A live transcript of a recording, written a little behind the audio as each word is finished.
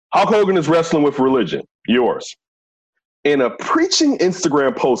Hulk Hogan is wrestling with religion. Yours. In a preaching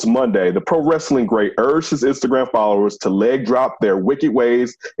Instagram post Monday, the pro wrestling great urged his Instagram followers to leg drop their wicked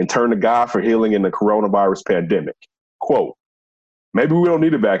ways and turn to God for healing in the coronavirus pandemic. Quote, maybe we don't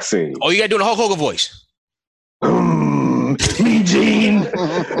need a vaccine. Oh, you got to do the Hulk Hogan voice. Me, Gene,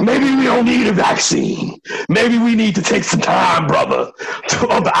 maybe we don't need a vaccine. Maybe we need to take some time, brother,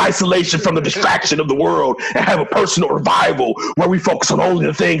 of the isolation from the distraction of the world and have a personal revival where we focus on only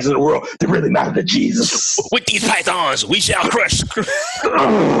the things in the world that really matter to Jesus. With these pythons, we shall crush. The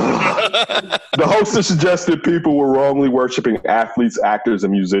hostess suggested people were wrongly worshiping athletes, actors,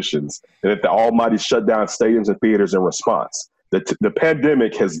 and musicians, and that the Almighty shut down stadiums and theaters in response. The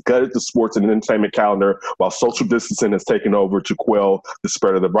pandemic has gutted the sports and entertainment calendar while social distancing has taken over to quell the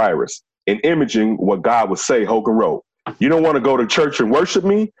spread of the virus. In imaging what God would say, Hogan wrote, you don't want to go to church and worship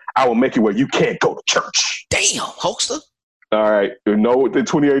me? I will make it where you can't go to church. Damn, Hulkster. All right. In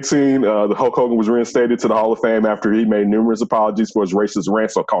 2018, the Hulk Hogan was reinstated to the Hall of Fame after he made numerous apologies for his racist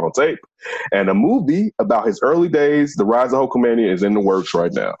rants caught on tape. And a movie about his early days, The Rise of Hulkamania, is in the works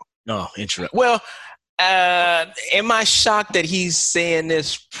right now. Oh, interesting. Well, am I shocked that he's saying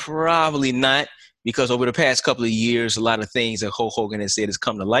this? Probably not, because over the past couple of years, a lot of things that Hulk Hogan has said has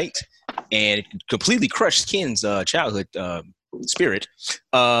come to light, and it completely crushed Ken's childhood spirit.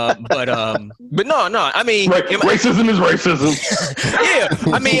 But no. I mean, racism is racism. Yeah,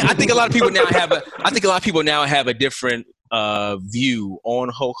 I mean, I think a lot of people now have a different view on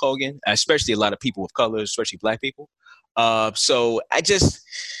Hulk Hogan, especially a lot of people of color, especially Black people. So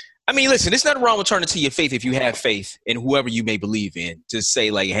I mean, listen, there's nothing wrong with turning to your faith if you have faith in whoever you may believe in. Just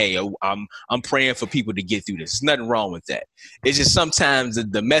say like, hey, I'm praying for people to get through this. There's nothing wrong with that. It's just sometimes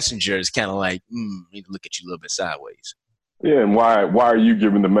the messenger is kind of like, need to look at you a little bit sideways. Yeah, and why are you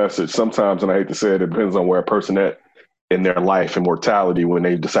giving the message? Sometimes, and I hate to say it, it depends on where a person at in their life and mortality when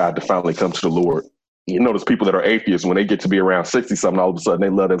they decide to finally come to the Lord. You notice people that are atheists, when they get to be around 60-something, all of a sudden they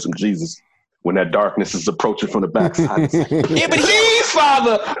love them some Jesus. When that darkness is approaching from the backside. Yeah, but please,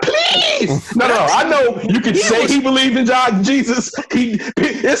 Father, please. No. I know you can say he believed in Jesus.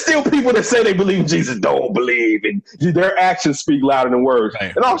 There's still people that say they believe in Jesus, don't believe. And their actions speak louder than words.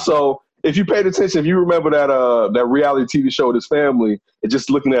 Right. And also, if you paid attention, if you remember that reality TV show with his family, and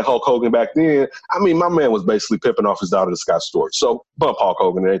just looking at Hulk Hogan back then, I mean, my man was basically pimping off his daughter to Scott Storch. So bump Hulk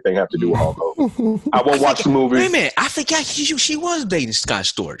Hogan and anything have to do with Hulk Hogan. I won't watch the movie. Wait a minute, I forgot she was dating Scott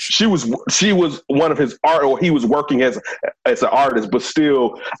Storch. She was one of his art, or he was working as an artist, but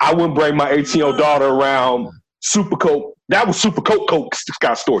still, I wouldn't bring my 18-year-old daughter around Supercoat. That was Supercoat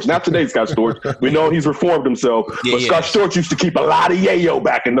Scott Storch. Not today's Scott Storch. We know he's reformed himself. But Scott Storch used to keep a lot of yayo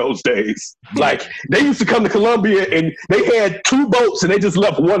back in those days. Like, they used to come to Columbia and they had 2 boats and they just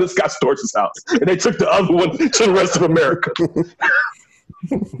left one at Scott Storch's house. And they took the other one to the rest of America.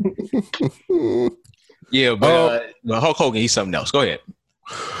 Yeah, but Hulk Hogan, he's something else. Go ahead.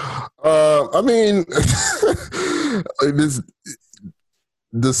 I mean,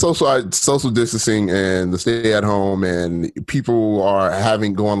 the social distancing and the stay at home, and people are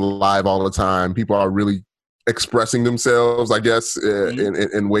going live all the time. People are really expressing themselves, I guess,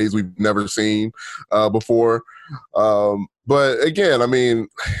 in ways we've never seen before. But again, I mean,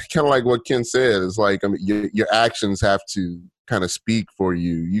 kind of like what Ken said, is like, I mean, your actions have to kind of speak for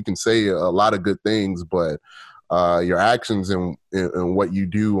you. You can say a lot of good things, but your actions and what you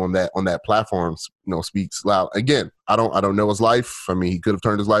do on that platform, speaks loud. Again, I don't know his life. I mean, he could have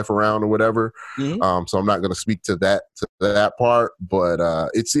turned his life around or whatever. Mm-hmm. So I'm not going to speak to that part. But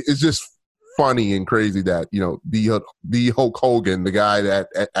it's just funny and crazy that the Hulk Hogan, the guy that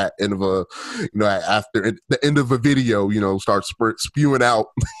at end of a after the end of a video starts spewing out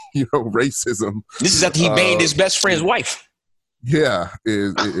racism. This is after he banged his best friend's wife. Yeah,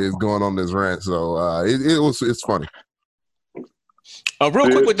 is going on this rant. So it's funny.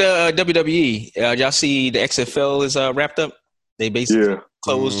 Real quick with the WWE, y'all see the XFL is wrapped up. They basically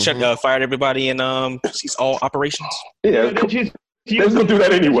closed, fired everybody, and ceased all operations. Yeah, they're gonna do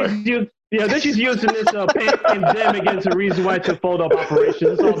that anyway. They're just using this pandemic as a reason why to fold up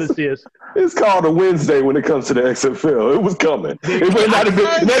operations. That's all this is. It's called a Wednesday when it comes to the XFL. It was coming. It may not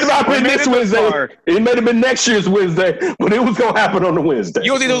have been this Wednesday. It may have been next year's Wednesday, but it was going to happen on the Wednesday. You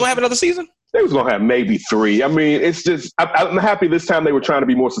don't think they're going to have another season? They was going to have maybe 3. I mean, it's just, I'm happy this time they were trying to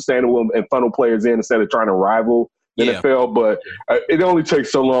be more sustainable and funnel players in instead of trying to rival the NFL, but it only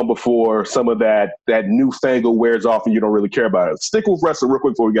takes so long before some of that newfangled wears off and you don't really care about it. Stick with wrestling real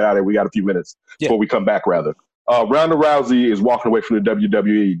quick before we get out of here. We got a few minutes before we come back, rather. Ronda Rousey is walking away from the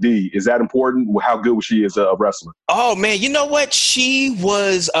WWE. D, is that important? How good was she as a wrestler? Oh man, you know what? She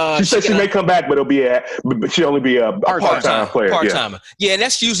was. She said she may come back, but she'll only be a part-time player. Part-timer. Yeah, and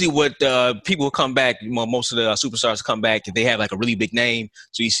that's usually what people who come back. Most of the superstars come back if they have like a really big name.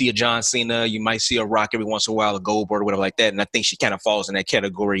 So you see a John Cena, you might see a Rock every once in a while, a Goldberg or whatever like that. And I think she kind of falls in that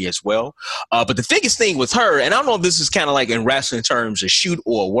category as well. But the biggest thing with her, and I don't know if this is kind of like in wrestling terms, a shoot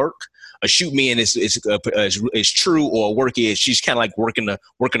or a work. A shoot mean is true, or a work is she's kind of like working the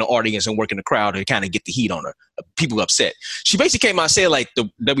audience and working the crowd to kind of get the heat on her. People upset. She basically came out and said like the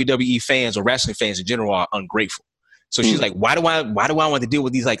WWE fans or wrestling fans in general are ungrateful. So she's like, why do I want to deal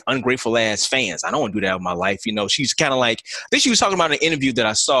with these like ungrateful ass fans? I don't want to do that with my life. You know, she's kind of like, I think she was talking about in an interview that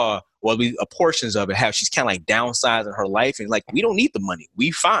I saw, portions of it, how she's kind of like downsizing her life and like, we don't need the money.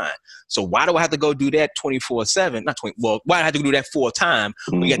 We fine. So why do I have to go do that 24/7? Why do I have to do that full time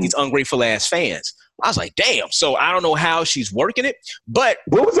when we got these ungrateful ass fans? I was like, damn. So I don't know how she's working it, but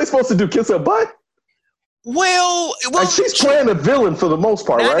what was they supposed to do? Kiss her butt? Well, she's playing a villain for the most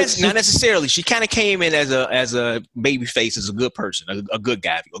part, right? Not necessarily. She kind of came in as a baby face, as a good person, a good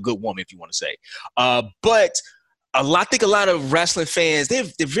guy, a good woman, if you want to say. But I think a lot of wrestling fans, they're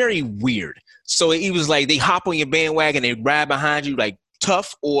very weird. So it was like they hop on your bandwagon, they ride behind you like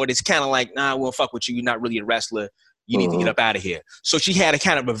tough, or it's kind of like, nah, we'll fuck with you. You're not really a wrestler. You need to get up out of here. So she had a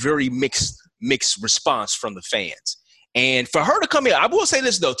kind of a very mixed response from the fans. And for her to come in, I will say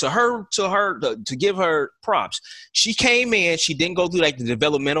this though, to give her props, she came in, she didn't go through like the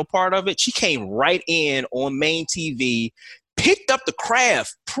developmental part of it. She came right in on main TV, picked up the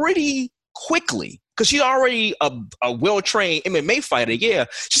craft pretty quickly because she's already a well-trained MMA fighter. Yeah,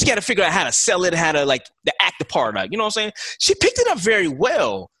 she's got to figure out how to sell it, how to like the act the part out. You know what I'm saying? She picked it up very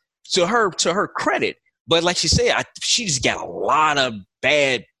well to her credit. But like she said, she just got a lot of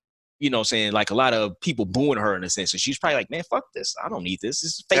bad. You know what I'm saying? Like a lot of people booing her in a sense. So she's probably like, man, fuck this. I don't need this.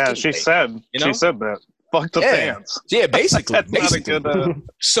 This is fake. Yeah, she said that. Fuck the fans. Yeah, basically. That's basically. not a good,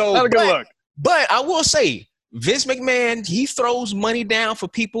 not a good look. But I will say, Vince McMahon, he throws money down for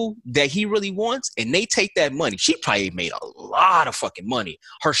people that he really wants, and they take that money. She probably made a lot of fucking money.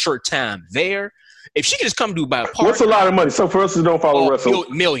 Her short time there. If she could just come do by a part. What's a lot of money? So for us who don't follow wrestling.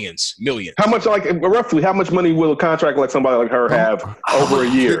 Millions. How much, like roughly, how much money will a contract like somebody like her have over a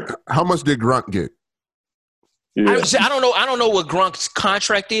year? How much did Grunt get? Yeah. I don't know what Grunk's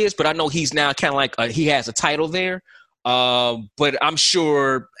contract is, but I know he's now kind of like he has a title there. But I'm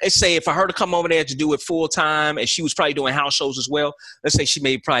sure, let's say if I heard her come over there to do it full time, and she was probably doing house shows as well, let's say she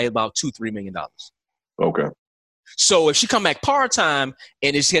made probably about $2-3 million. Okay. So if she come back part time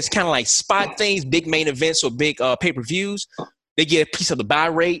and it's just kind of like spot things, big main events or big pay-per-views, they get a piece of the buy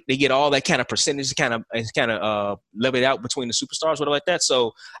rate. They get all that kind of percentage, kind of level it out between the superstars, whatever like that.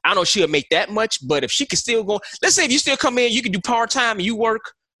 So I don't know if she'll make that much, but if she can still go, let's say if you still come in, you can do part time and you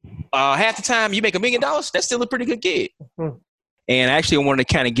work half the time, you make $1 million. That's still a pretty good gig. Mm-hmm. And actually, I wanted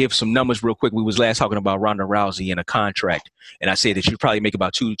to kind of give some numbers real quick. We was last talking about Ronda Rousey and a contract, and I said that she probably made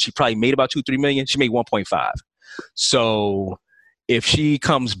about 2-3 million. She made 1.5. So if she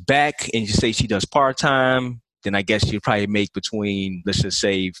comes back and you say she does part time, then I guess she'll probably make between, let's just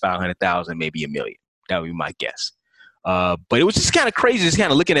say 500,000, maybe $1 million. That would be my guess. But it was just kind of crazy, just kind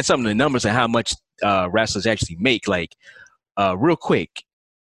of looking at some of the numbers and how much wrestlers actually make. Like, real quick,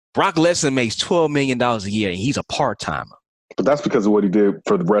 Brock Lesnar makes $12 million a year, and he's a part timer. But that's because of what he did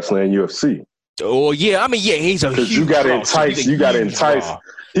for the wrestling and UFC. Oh yeah, I mean he's a huge. Because you got to entice. You got to entice.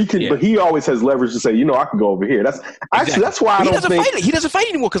 He can, but he always has leverage to say, I can go over here. That's actually that's why he doesn't fight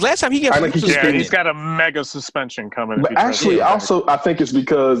anymore because last time he got he's got a mega suspension coming. But actually, also I think it's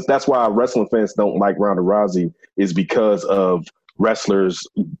because that's why wrestling fans don't like Ronda Rousey is because of wrestlers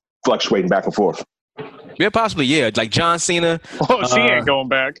fluctuating back and forth. Yeah, possibly. Yeah, like John Cena. Oh, she ain't going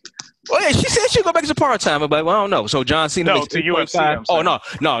back. Well, yeah, she said she'd go back as a part-timer, but I don't know. So John Cena makes to UFC. Oh,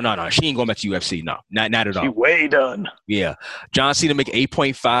 no. She ain't going back to UFC. No, not at all. She way done. Yeah. John Cena make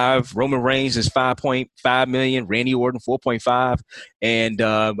 8.5. Roman Reigns is 5.5 million. Randy Orton 4.5. And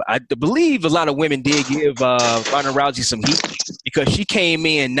I believe a lot of women did give Ronda Rousey some heat because she came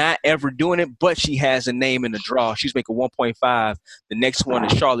in not ever doing it, but she has a name in the draw. She's making 1.5. The next one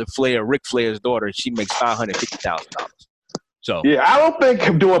is Charlotte Flair, Ric Flair's daughter. She makes $550,000. So yeah, I don't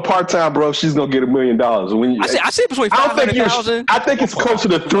think doing part time, bro, she's gonna get $1 million. I say between 500,000. I think it's closer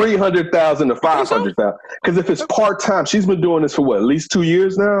to 300,000 to 500,000. Because if it's part time, she's been doing this for what, at least 2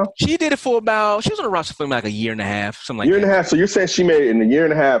 years now. She did it for about. She was on the roster for like a year and a half, something like that. Year and a half. So you're saying she made in a year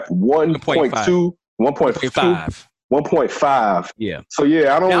and a half 1.2, 1.5. 1.5. Yeah. So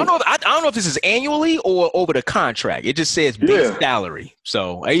yeah, I don't know. I don't know if this is annually or over the contract. It just says base salary.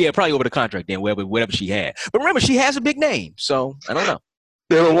 So yeah, probably over the contract then, whatever she had. But remember, she has a big name, so I don't know.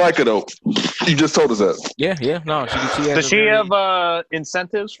 They don't like her though. You just told us that. Yeah. No, she has. Does she have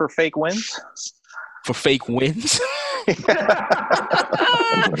incentives for fake wins? For fake wins? Man,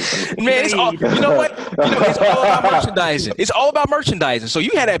 it's all, you know what? It's all about merchandising. It's all about merchandising. So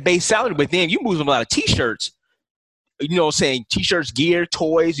you had that base salary, but then you move them a lot of T-shirts. You know, saying T-shirts, gear,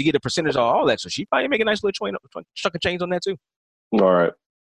 toys. You get a percentage of all that. So she probably make a nice little chunk of change on that too. All right.